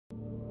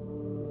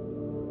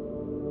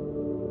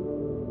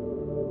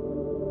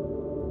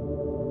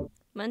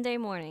Monday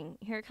morning,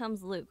 here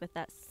comes Luke with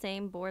that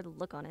same bored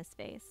look on his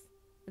face.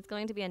 It's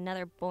going to be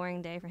another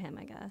boring day for him,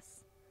 I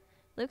guess.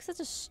 Luke's such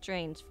a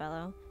strange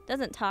fellow.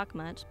 Doesn't talk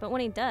much, but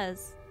when he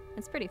does,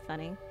 it's pretty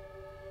funny.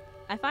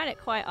 I find it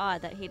quite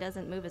odd that he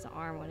doesn't move his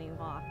arm when he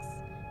walks.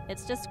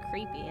 It's just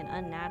creepy and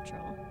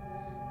unnatural.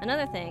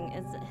 Another thing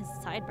is his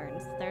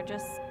sideburns. They're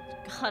just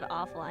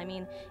god-awful. I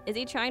mean, is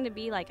he trying to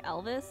be like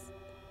Elvis?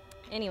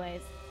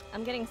 Anyways,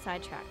 I'm getting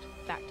sidetracked.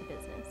 Back to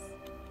business.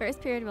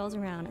 First period rolls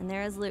around, and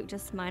there is Luke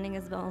just minding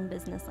his own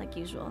business like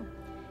usual.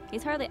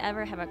 He's hardly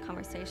ever have a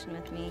conversation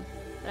with me,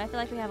 but I feel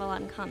like we have a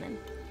lot in common.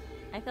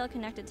 I feel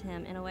connected to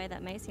him in a way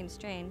that may seem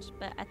strange,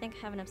 but I think I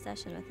have an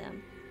obsession with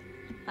him.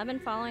 I've been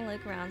following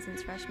Luke around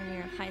since freshman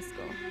year of high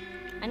school.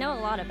 I know a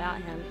lot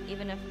about him,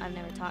 even if I've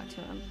never talked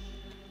to him.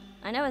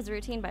 I know his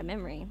routine by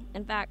memory,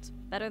 in fact,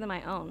 better than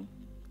my own.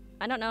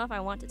 I don't know if I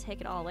want to take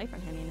it all away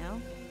from him, you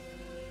know?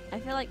 I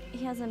feel like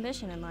he has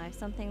ambition in life,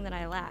 something that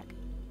I lack.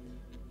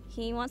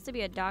 He wants to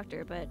be a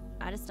doctor, but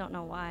I just don't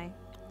know why.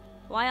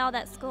 Why all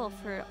that school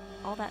for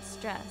all that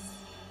stress?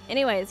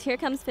 Anyways, here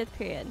comes fifth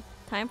period.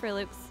 Time for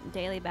Luke's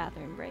daily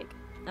bathroom break.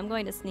 I'm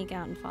going to sneak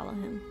out and follow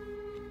him.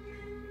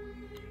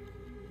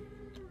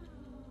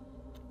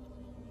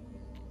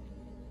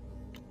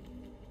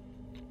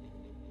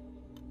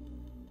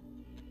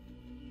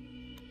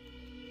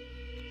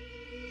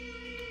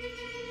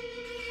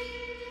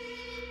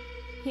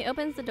 He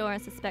opens the door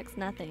and suspects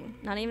nothing,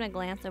 not even a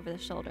glance over the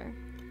shoulder.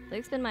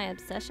 Luke's been my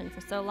obsession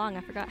for so long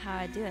I forgot how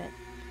I do it.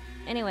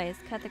 Anyways,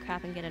 cut the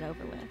crap and get it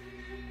over with.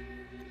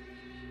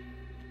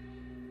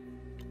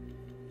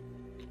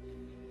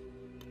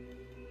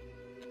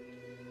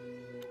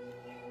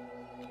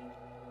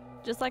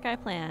 Just like I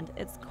planned,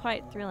 it's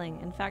quite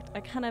thrilling. In fact, I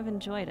kind of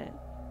enjoyed it.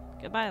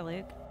 Goodbye,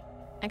 Luke.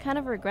 I kind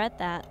of regret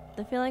that.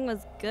 The feeling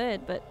was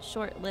good, but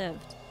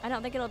short-lived. I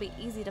don't think it'll be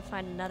easy to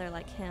find another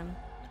like him.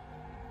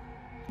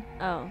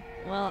 Oh,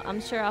 well,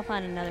 I'm sure I'll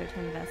find another to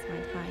invest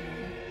my time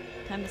in.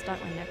 Time to start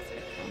my next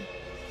victim.